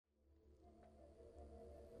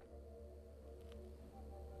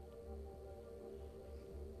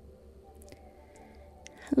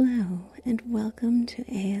Hello, and welcome to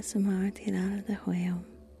ASMR Tirada de Juego.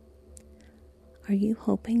 Are you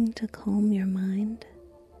hoping to calm your mind,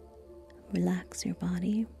 relax your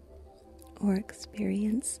body, or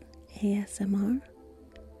experience ASMR?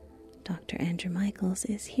 Dr. Andrew Michaels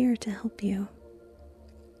is here to help you.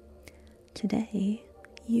 Today,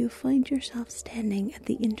 you find yourself standing at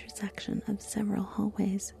the intersection of several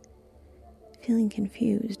hallways, feeling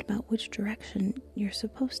confused about which direction you're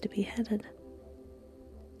supposed to be headed.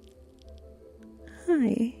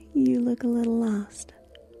 Hi, you look a little lost.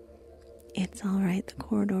 It's alright, the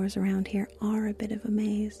corridors around here are a bit of a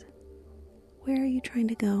maze. Where are you trying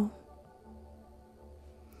to go?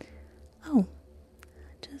 Oh,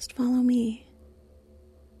 just follow me.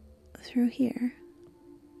 Through here.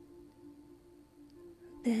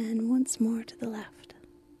 Then once more to the left.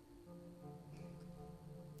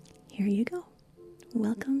 Here you go.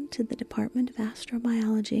 Welcome to the Department of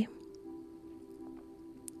Astrobiology.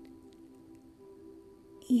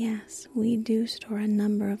 Yes, we do store a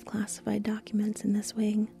number of classified documents in this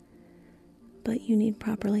wing, but you need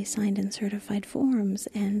properly signed and certified forms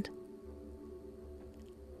and...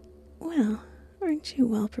 Well, aren't you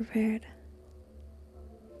well prepared?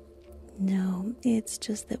 No, it's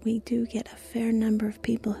just that we do get a fair number of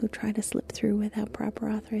people who try to slip through without proper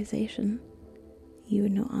authorization. You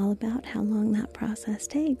would know all about how long that process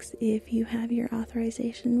takes if you have your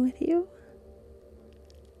authorization with you.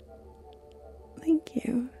 Thank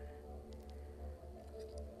you.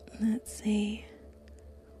 Let's see.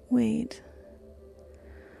 Wait.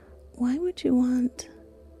 Why would you want...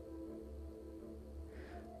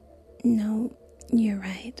 No, you're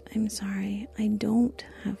right. I'm sorry. I don't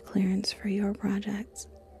have clearance for your projects.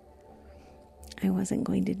 I wasn't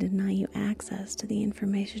going to deny you access to the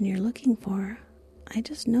information you're looking for. I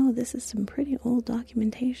just know this is some pretty old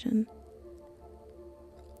documentation.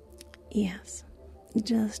 Yes.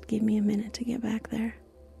 Just give me a minute to get back there.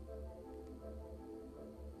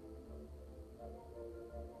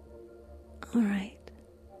 Alright.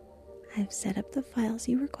 I've set up the files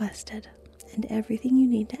you requested and everything you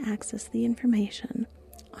need to access the information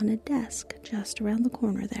on a desk just around the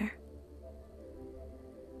corner there.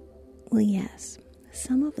 Well, yes,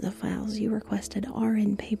 some of the files you requested are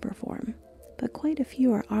in paper form, but quite a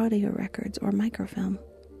few are audio records or microfilm.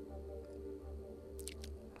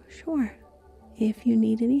 Sure. If you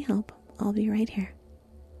need any help, I'll be right here.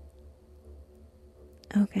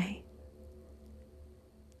 Okay.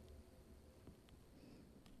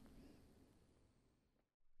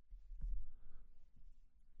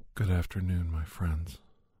 Good afternoon, my friends.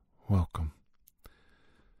 Welcome.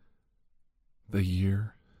 The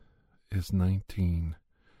year is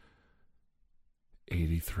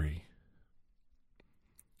 1983.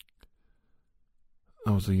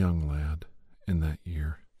 I was a young lad in that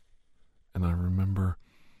year. And I remember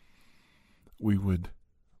we would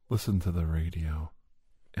listen to the radio,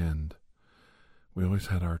 and we always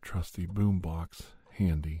had our trusty boombox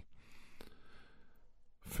handy,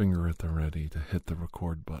 finger at the ready to hit the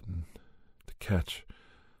record button, to catch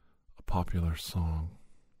a popular song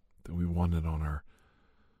that we wanted on our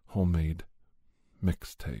homemade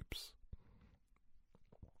mixtapes.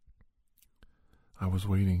 I was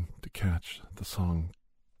waiting to catch the song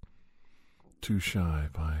Too Shy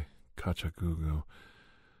by Kachagugu.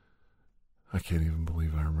 I can't even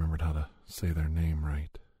believe I remembered how to say their name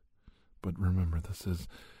right. But remember, this is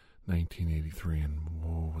 1983, and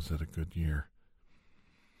whoa, was it a good year.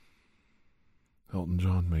 Elton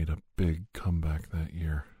John made a big comeback that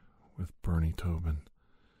year with Bernie Taupin.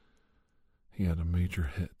 He had a major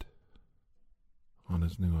hit on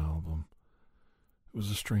his new album. It was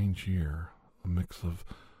a strange year, a mix of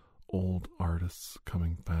old artists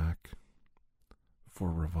coming back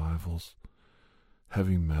for revivals,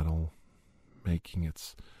 heavy metal making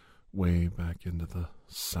its way back into the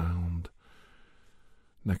sound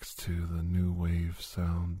next to the new wave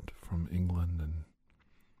sound from England and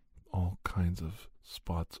all kinds of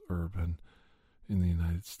spots urban in the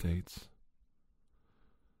United States.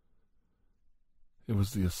 It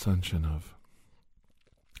was the ascension of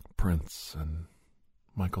Prince and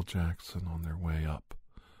Michael Jackson on their way up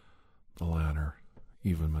the ladder.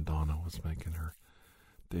 Even Madonna was making her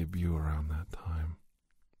debut around that time.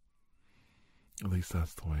 At least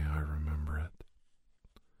that's the way I remember it.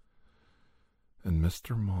 And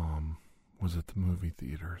Mr. Mom was at the movie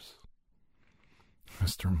theaters.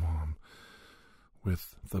 Mr. Mom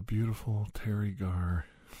with the beautiful Terry Garr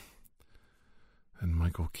and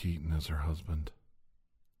Michael Keaton as her husband.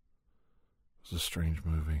 It was a strange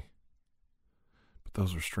movie. But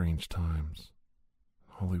those were strange times.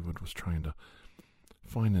 Hollywood was trying to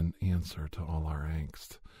find an answer to all our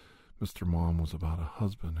angst, Mr. Mom was about a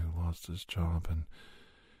husband who lost his job and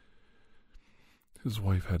his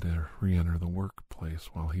wife had to re-enter the workplace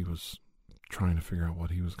while he was trying to figure out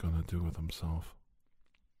what he was going to do with himself.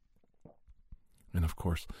 And of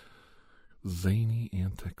course, zany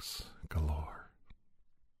antics galore.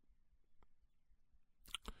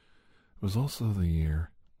 It was also the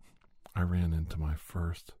year I ran into my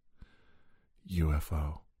first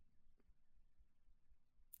UFO.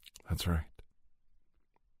 That's right.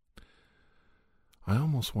 I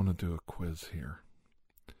almost want to do a quiz here.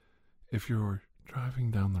 If you're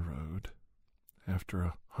driving down the road after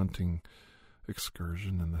a hunting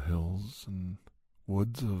excursion in the hills and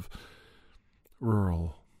woods of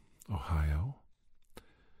rural Ohio,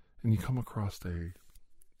 and you come across a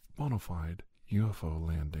bona fide UFO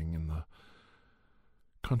landing in the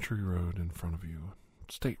country road in front of you,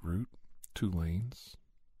 state route, 2 lanes,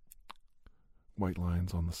 white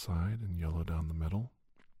lines on the side and yellow down the middle,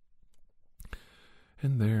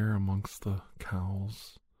 and there amongst the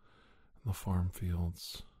cows and the farm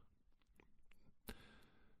fields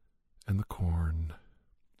and the corn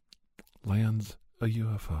lands a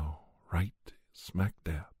UFO right smack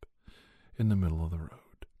dab in the middle of the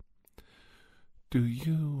road. Do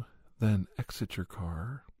you then exit your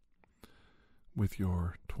car with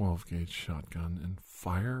your 12-gauge shotgun and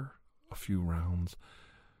fire a few rounds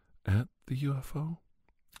at the UFO?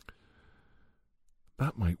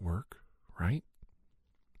 That might work, right?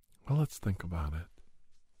 Well, let's think about it.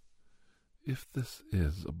 If this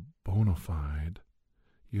is a bona fide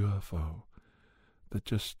UFO that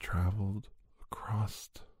just traveled across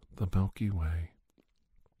the Milky Way,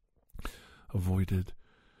 avoided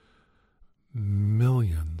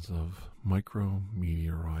millions of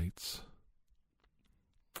micrometeorites,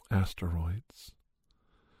 asteroids,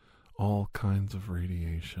 all kinds of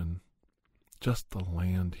radiation, just to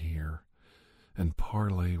land here and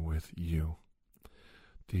parlay with you,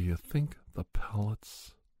 do you think the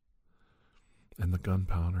pellets and the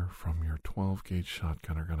gunpowder from your 12-gauge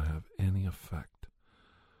shotgun are going to have any effect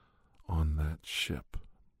on that ship,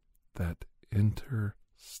 that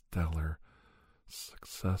interstellar,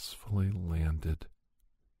 successfully landed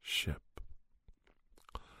ship?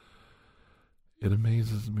 It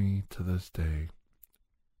amazes me to this day,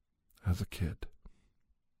 as a kid,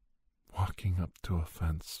 walking up to a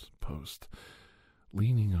fence post,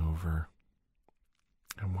 leaning over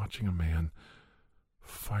and watching a man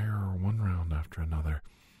fire one round after another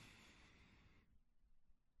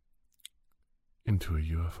into a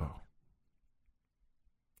UFO,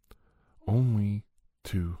 only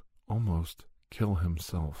to almost kill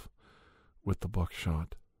himself with the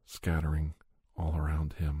buckshot scattering all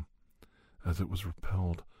around him as it was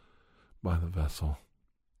repelled by the vessel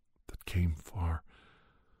that came far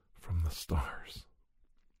from the stars.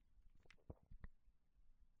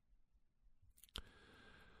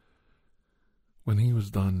 When he was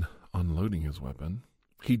done unloading his weapon,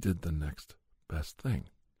 he did the next best thing.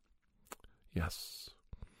 Yes,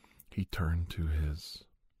 he turned to his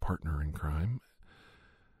partner in crime,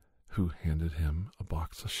 who handed him a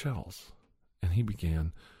box of shells, and he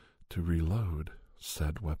began to reload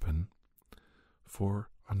said weapon for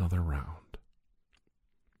another round.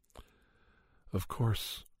 Of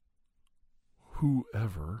course,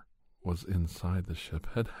 whoever was inside the ship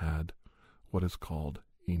had had what is called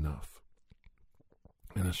enough,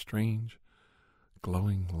 and a strange,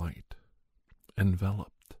 glowing light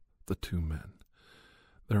enveloped the 2 men.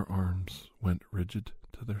 Their arms went rigid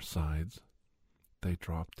to their sides. They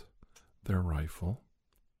dropped their rifle,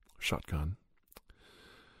 shotgun,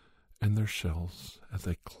 and their shells as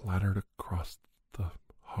they clattered across the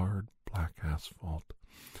hard black asphalt,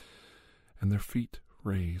 and their feet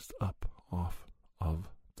raised up off of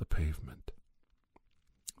the pavement.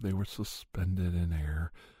 They were suspended in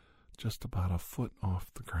air just about a foot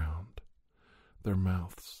off the ground, their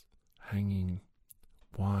mouths hanging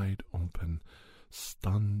wide open,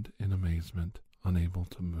 stunned in amazement, unable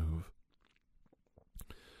to move.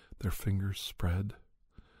 Their fingers spread,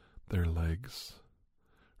 their legs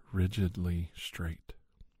rigidly straight.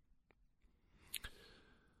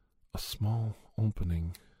 A small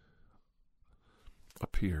opening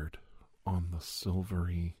appeared on the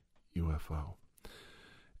silvery UFO,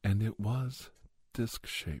 and it was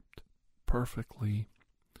disc-shaped, perfectly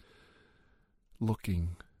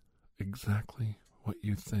looking exactly what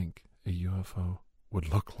you think a UFO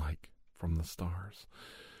would look like from the stars.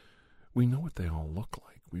 We know what they all look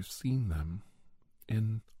like. We've seen them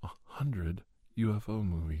in 100 UFO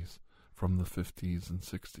movies from the 50s and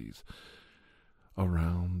 60s. A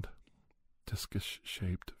round,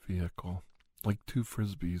 discus-shaped vehicle, like 2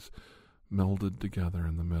 frisbees melded together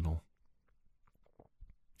in the middle.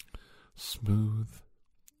 smooth,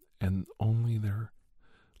 and only their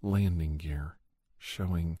landing gear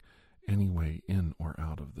showing any way in or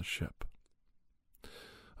out of the ship.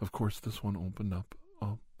 Of course, this one opened up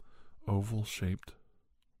a oval-shaped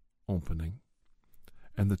opening,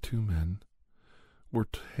 and the two men were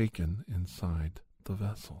taken inside the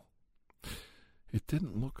vessel. It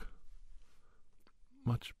didn't look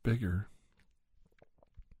much bigger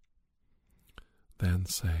than,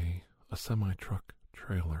 say, a semi-truck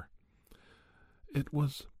trailer. It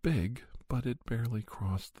was big, but it barely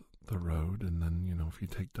crossed the road, and then, if you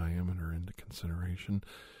take diameter into consideration,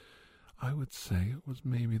 I would say it was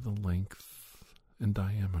maybe the length and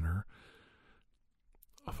diameter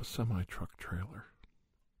of a semi-truck trailer.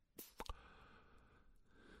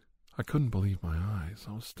 I couldn't believe my eyes.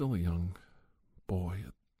 I was still a young boy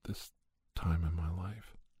at this time in my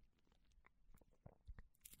life.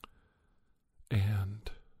 And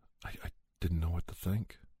I didn't know what to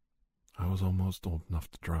think. I was almost old enough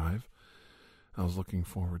to drive. I was looking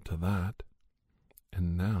forward to that.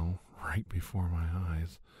 And now, right before my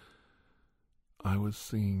eyes, I was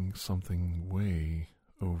seeing something way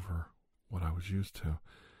over what I was used to.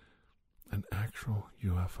 An actual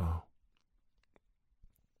UFO.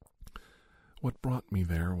 What brought me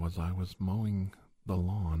there was I was mowing the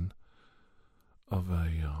lawn of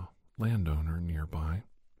a landowner nearby.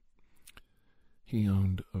 He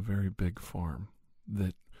owned a very big farm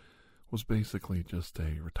that was basically just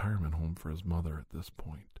a retirement home for his mother at this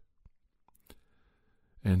point.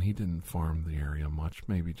 And he didn't farm the area much,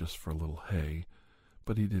 maybe just for a little hay,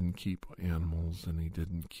 but he didn't keep animals, and he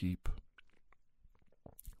didn't keep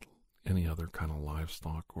any other kind of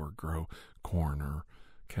livestock or grow corn or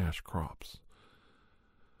cash crops.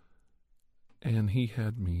 And he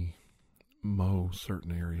had me mow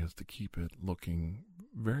certain areas to keep it looking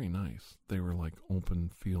very nice. They were like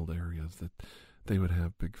open field areas that they would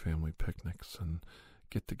have big family picnics and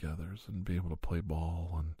get-togethers and be able to play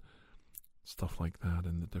ball and stuff like that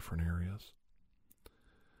in the different areas.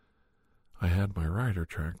 I had my rider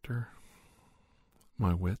tractor,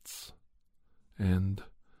 my wits, and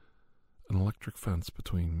an electric fence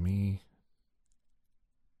between me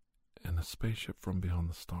and a spaceship from beyond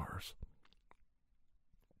the stars.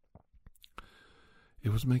 It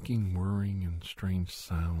was making whirring and strange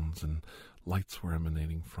sounds, and lights were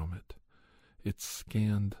emanating from it. It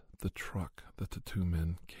scanned the truck that the two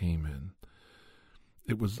men came in.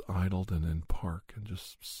 It was idled and in park and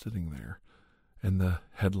just sitting there. And the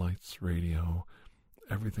headlights, radio,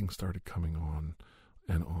 everything started coming on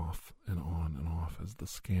and off and on and off as the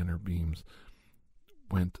scanner beams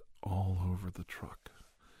went all over the truck.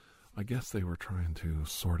 I guess they were trying to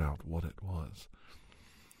sort out what it was.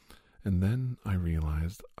 And then I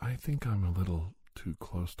realized I think I'm a little too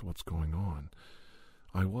close to what's going on.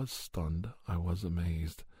 I was stunned. I was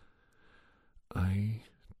amazed. I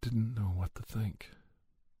didn't know what to think,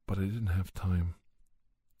 but I didn't have time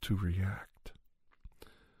to react.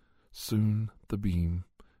 Soon the beam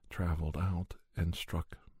traveled out and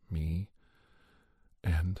struck me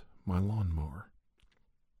and my lawnmower.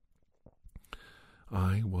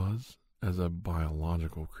 I was, as a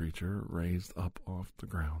biological creature, raised up off the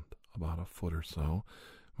ground about a foot or so.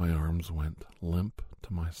 My arms went limp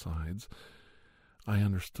to my sides. I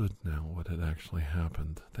understood now what had actually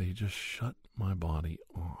happened. They just shut my body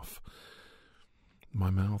off. My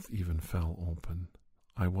mouth even fell open.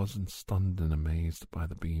 I wasn't stunned and amazed by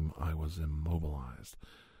the beam. I was immobilized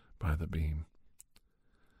by the beam.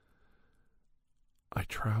 I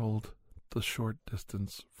traveled the short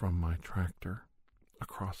distance from my tractor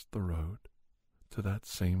across the road to that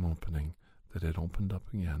same opening that had opened up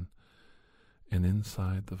again, and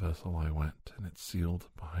inside the vessel I went, and it sealed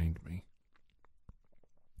behind me.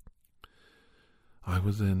 I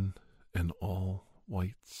was in an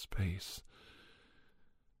all-white space.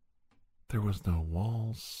 There was no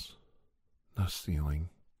walls, no ceiling,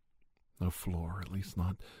 no floor, at least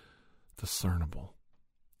not discernible.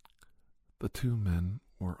 The two men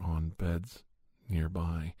were on beds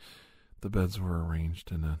nearby. The beds were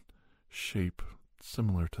arranged in a shape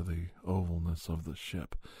similar to the ovalness of the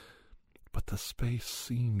ship, but the space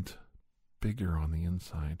seemed bigger on the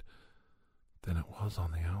inside than it was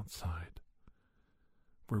on the outside.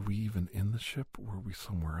 Were we even in the ship? Were we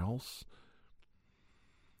somewhere else?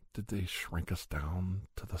 Did they shrink us down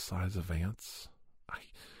to the size of ants?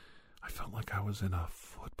 I felt like I was in a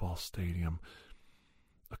football stadium.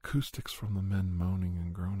 Acoustics from the men moaning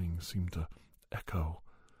and groaning seemed to echo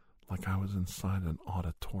like I was inside an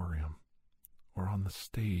auditorium or on the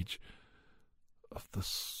stage of the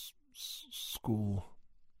school.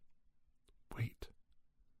 Wait.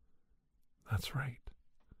 That's right.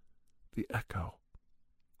 The echo.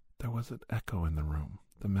 There was an echo in the room.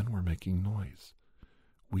 The men were making noise.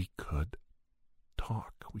 We could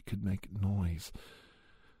talk. We could make noise.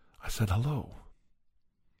 I said, hello.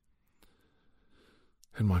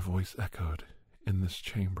 And my voice echoed in this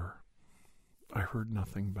chamber. I heard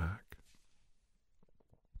nothing back.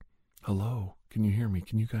 Hello, can you hear me?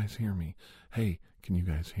 Can you guys hear me? Hey, can you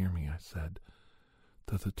guys hear me? I said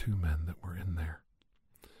to the two men that were in there.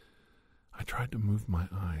 I tried to move my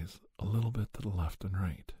eyes a little bit to the left and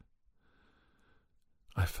right.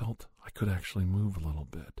 I felt I could actually move a little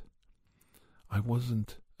bit. I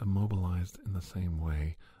wasn't immobilized in the same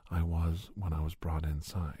way I was when I was brought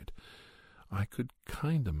inside. I could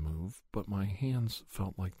kind of move, but my hands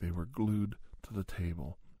felt like they were glued to the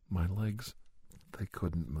table. My legs, they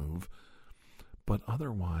couldn't move. But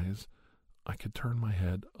otherwise, I could turn my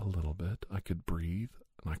head a little bit, I could breathe,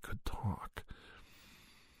 and I could talk.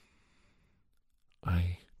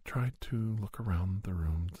 I tried to look around the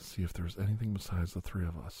room to see if there was anything besides the three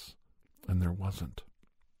of us, and there wasn't.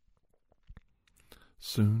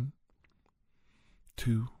 Soon,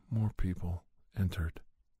 2 more people entered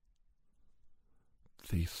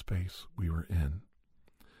the space we were in.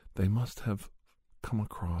 They must have come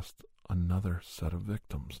across another set of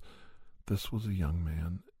victims. This was a young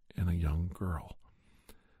man and a young girl.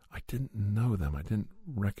 I didn't know them. I didn't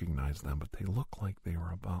recognize them, but they looked like they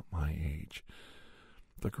were about my age.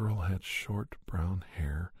 The girl had short brown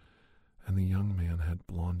hair, and the young man had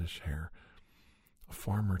blondish hair, a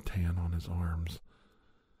farmer tan on his arms.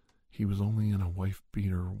 He was only in a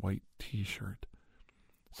wife-beater white t-shirt,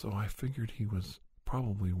 so I figured he was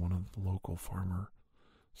probably one of the local farmer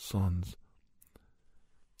sons.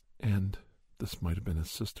 And this might have been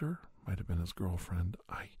his sister, might have been his girlfriend.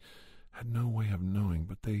 I had no way of knowing,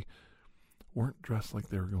 but they weren't dressed like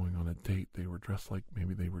they were going on a date. They were dressed like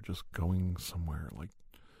maybe they were just going somewhere, like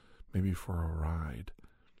maybe for a ride.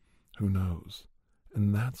 Who knows?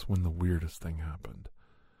 And that's when the weirdest thing happened.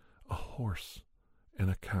 A horse and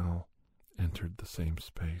a cow entered the same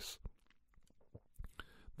space.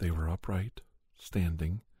 They were upright,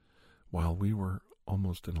 standing, while we were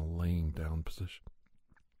almost in a laying down position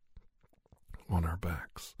on our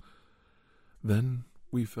backs. Then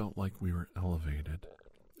we felt like we were elevated,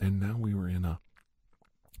 and now we were in a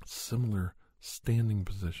similar standing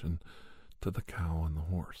position to the cow and the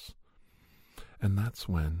horse. And that's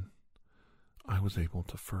when I was able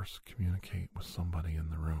to first communicate with somebody in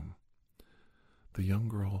the room. The young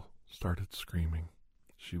girl started screaming.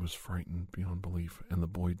 She was frightened beyond belief, and the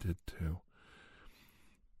boy did too.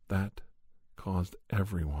 That caused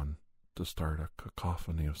everyone to start a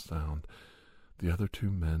cacophony of sound. The other 2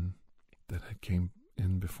 men that had came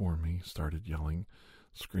in before me started yelling,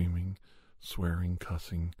 screaming, swearing,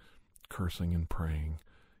 cussing, cursing, and praying.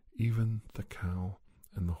 Even the cow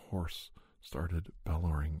and the horse started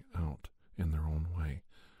bellowing out in their own way.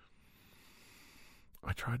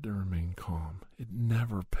 I tried to remain calm. It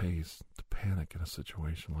never pays to panic in a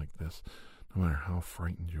situation like this, no matter how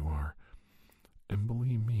frightened you are. And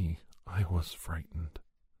believe me, I was frightened.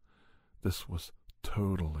 This was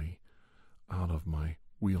totally out of my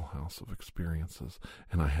wheelhouse of experiences,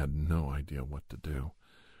 and I had no idea what to do.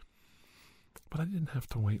 But I didn't have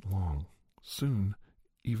to wait long. Soon,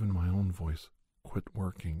 even my own voice quit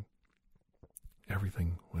working.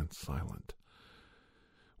 Everything went silent.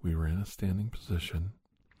 We were in a standing position,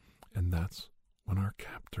 and that's when our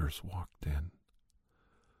captors walked in.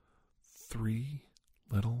 3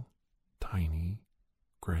 little, tiny,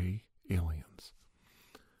 gray aliens.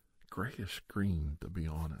 Grayish green, to be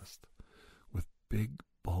honest, with big,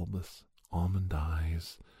 bulbous almond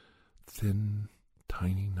eyes, thin,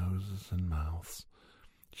 tiny noses and mouths,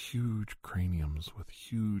 huge craniums with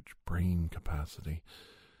huge brain capacity,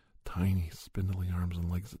 tiny, spindly arms and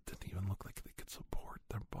legs that didn't even look like they could support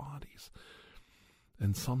their bodies,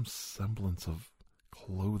 and some semblance of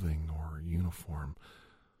clothing or uniform,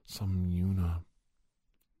 some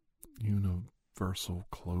universal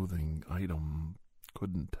clothing item.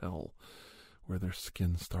 Couldn't tell where their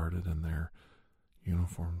skin started and their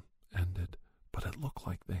uniform ended, but it looked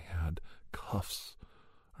like they had cuffs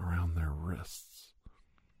around their wrists.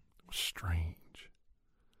 It was strange.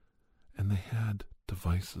 And they had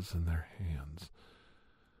devices in their hands.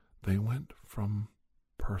 They went from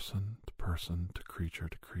person to person to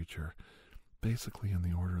creature, basically in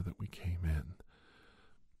the order that we came in.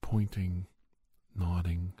 Pointing,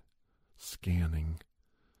 nodding, scanning.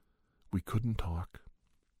 We couldn't talk.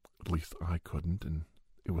 At least I couldn't, and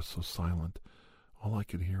it was so silent. All I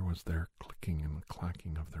could hear was their clicking and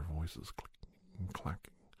clacking of their voices, clicking and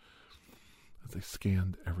clacking, as they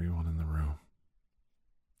scanned everyone in the room.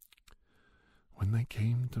 When they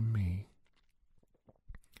came to me,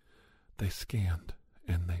 They scanned,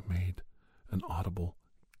 and they made an audible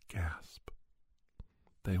gasp.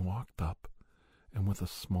 They walked up, and with a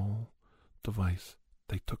small device,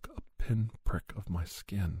 they took a pinprick of my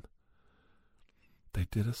skin. They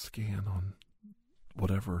did a scan on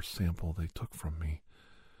whatever sample they took from me,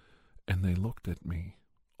 and they looked at me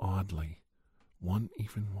oddly. One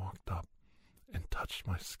even walked up and touched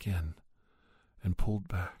my skin and pulled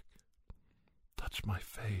back, touched my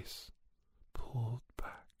face, pulled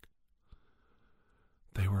back.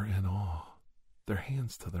 They were in awe, their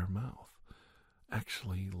hands to their mouth,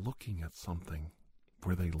 actually looking at something.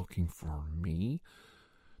 Were they looking for me?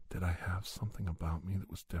 Did I have something about me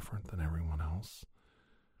that was different than everyone else?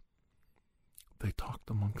 They talked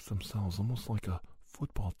amongst themselves, almost like a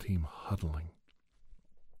football team huddling.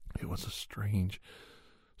 It was a strange,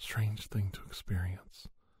 strange thing to experience.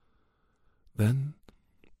 Then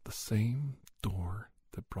the same door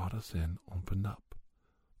that brought us in opened up.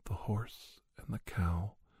 The horse and the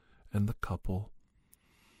cow and the couple,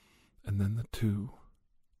 and then the two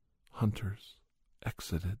hunters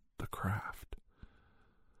exited the craft.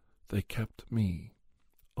 They kept me.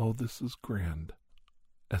 Oh, this is grand.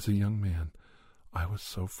 As a young man, I was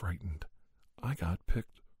so frightened. I got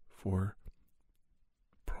picked for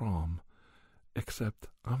prom, except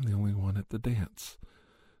I'm the only one at the dance.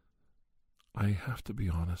 I have to be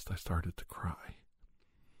honest, I started to cry.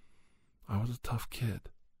 I was a tough kid,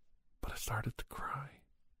 but I started to cry.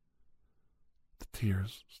 The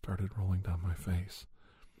tears started rolling down my face.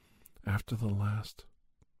 After the last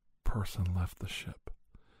person left the ship,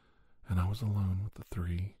 and I was alone with the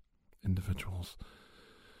three individuals,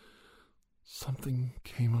 something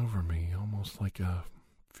came over me, almost like a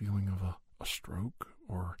feeling of a stroke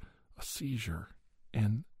or a seizure,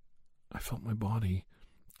 and I felt my body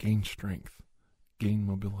gain strength, gain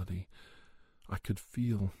mobility. I could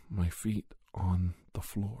feel my feet on the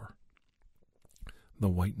floor. The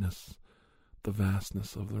whiteness, the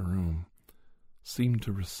vastness of the room seemed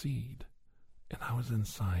to recede, and I was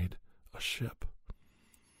inside a ship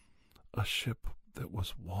that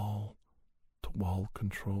was wall-to-wall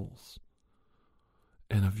controls,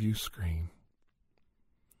 and a view screen,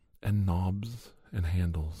 and knobs and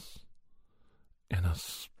handles, and a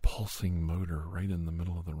pulsing motor right in the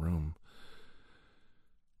middle of the room.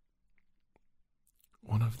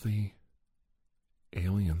 One of the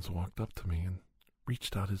aliens walked up to me and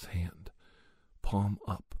reached out his hand, palm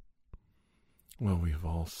up. Well, we've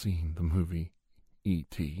all seen the movie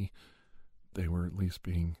E.T. They were at least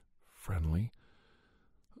being friendly.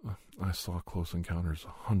 I saw Close Encounters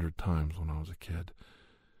 100 times when I was a kid.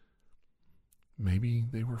 Maybe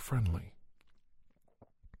they were friendly.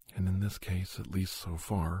 And in this case, at least so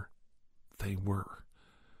far, they were.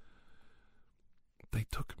 They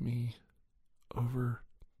took me over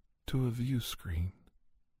to a view screen.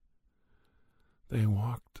 They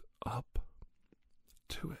walked up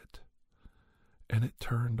to it, and it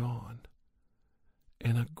turned on,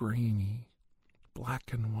 and a grainy,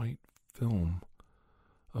 black and white film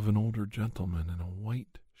of an older gentleman in a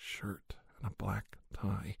white shirt and a black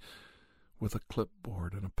tie with a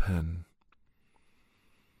clipboard and a pen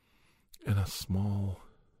and a small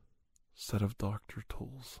set of doctor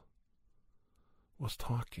tools was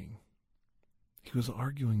talking. He was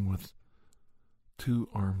arguing with two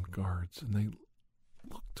armed guards, and they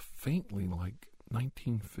looked faintly like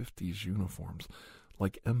 1950s uniforms,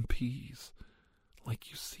 like MPs, like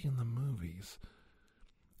you see in the movies.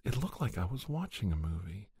 It looked like I was watching a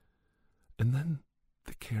movie. And then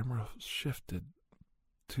the camera shifted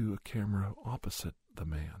to a camera opposite the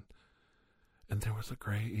man, and there was a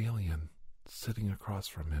gray alien sitting across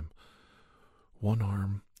from him, one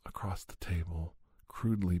arm across the table,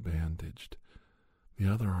 crudely bandaged, the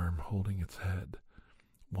other arm holding its head,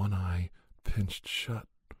 one eye pinched shut.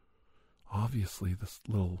 Obviously, this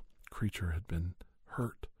little creature had been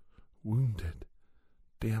hurt, wounded,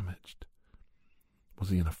 damaged. Was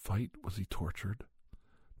he in a fight? Was he tortured?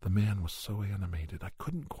 The man was so animated, I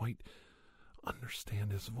couldn't quite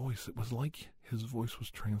understand his voice. It was like his voice was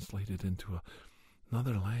translated into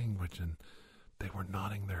another language, and they were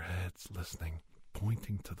nodding their heads, listening,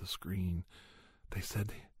 pointing to the screen. They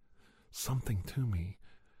said something to me,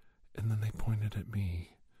 and then they pointed at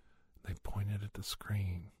me. They pointed at the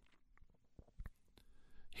screen.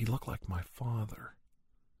 He looked like my father.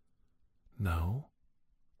 No,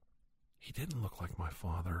 he didn't look like my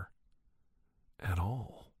father at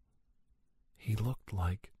all. He looked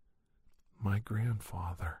like my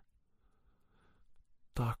grandfather,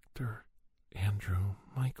 Dr. Andrew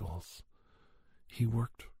Michaels. He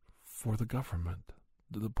worked for the government,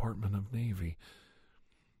 the Department of Navy,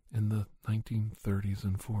 in the 1930s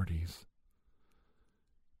and 40s.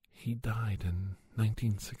 He died in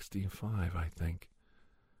 1965, I think.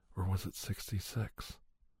 Or was it 66?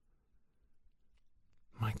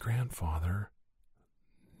 My grandfather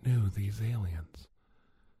knew these aliens.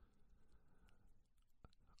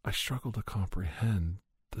 I struggled to comprehend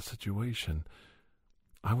the situation.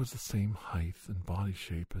 I was the same height and body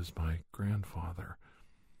shape as my grandfather.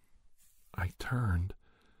 I turned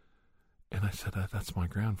and I said, "That's my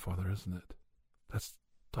grandfather, isn't it? That's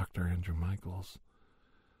Dr. Andrew Michaels."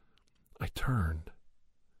 I turned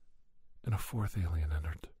and a fourth alien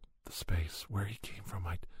entered the space. Where he came from,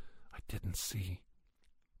 I didn't see.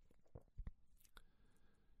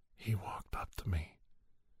 He walked up to me.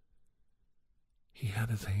 He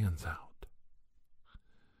had his hands out.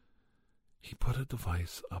 He put a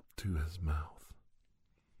device up to his mouth.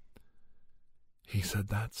 He said,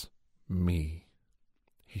 "That's me."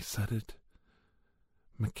 He said it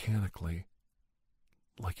mechanically,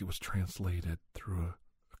 like it was translated through a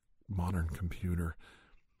modern computer.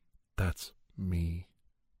 "That's me.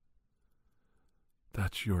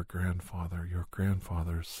 That's your grandfather. Your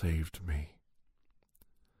grandfather saved me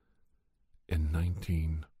in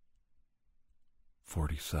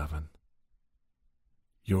 1947.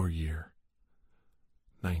 Your year,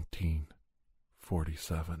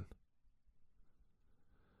 1947.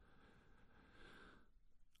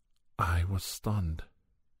 I was stunned,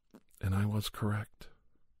 and I was correct.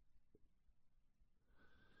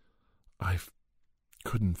 I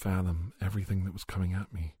couldn't fathom everything that was coming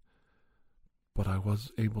at me, but I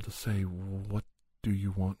was able to say, "What do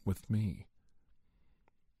you want with me?"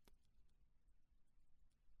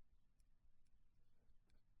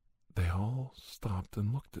 They all stopped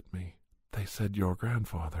and looked at me. They said, "Your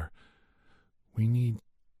grandfather. We need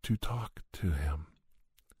to talk to him.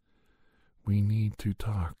 We need to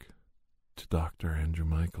talk to Dr. Andrew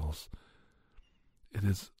Michaels. It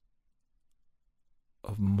is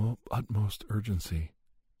of utmost urgency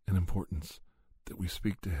and importance that we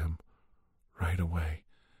speak to him right away."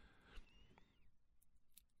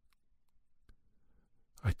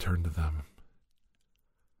 I turned to them.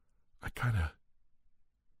 I kind of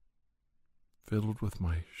fiddled with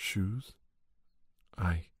my shoes.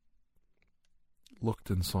 I looked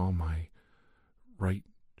and saw my right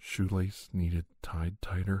shoelace needed tied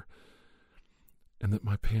tighter, and that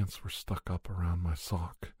my pants were stuck up around my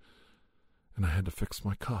sock, and I had to fix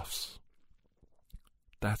my cuffs.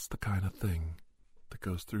 That's the kind of thing that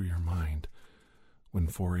goes through your mind when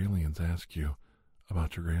four aliens ask you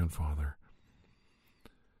about your grandfather.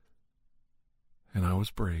 And I was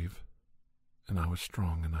brave, and I was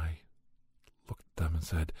strong, and I looked at them and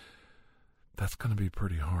said, "That's going to be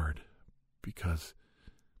pretty hard, because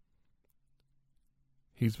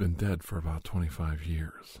he's been dead for about 25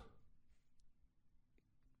 years.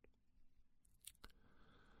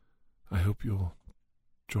 I hope you'll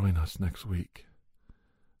join us next week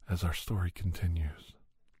as our story continues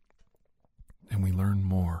and we learn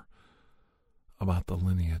more about the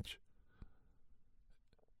lineage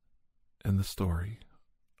and the story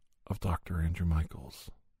of Dr. Andrew Michaels.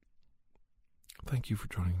 Thank you for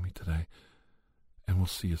joining me today, and we'll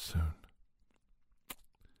see you soon.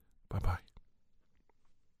 Bye-bye.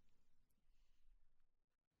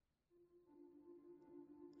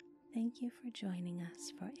 Thank you for joining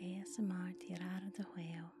us for ASMR Tirar de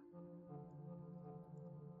Juego.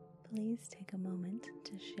 Please take a moment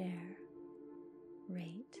to share,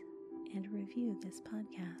 rate, and review this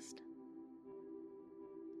podcast.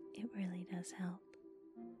 It really does help.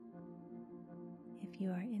 If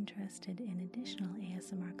you are interested in additional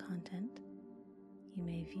ASMR content, you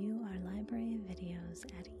may view our library of videos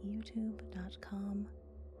at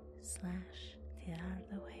youtube.com/Tirar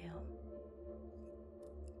de Juego.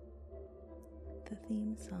 The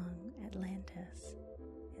theme song, Atlantis,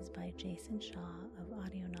 is by Jason Shaw of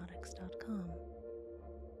Audionautics.com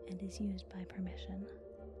and is used by permission.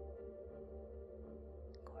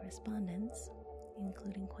 Correspondence,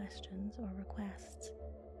 including questions or requests,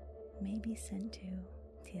 may be sent to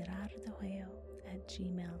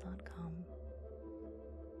tirardejuego@gmail.com.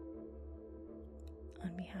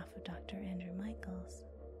 On behalf of Dr. Andrew Michaels,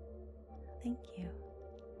 thank you.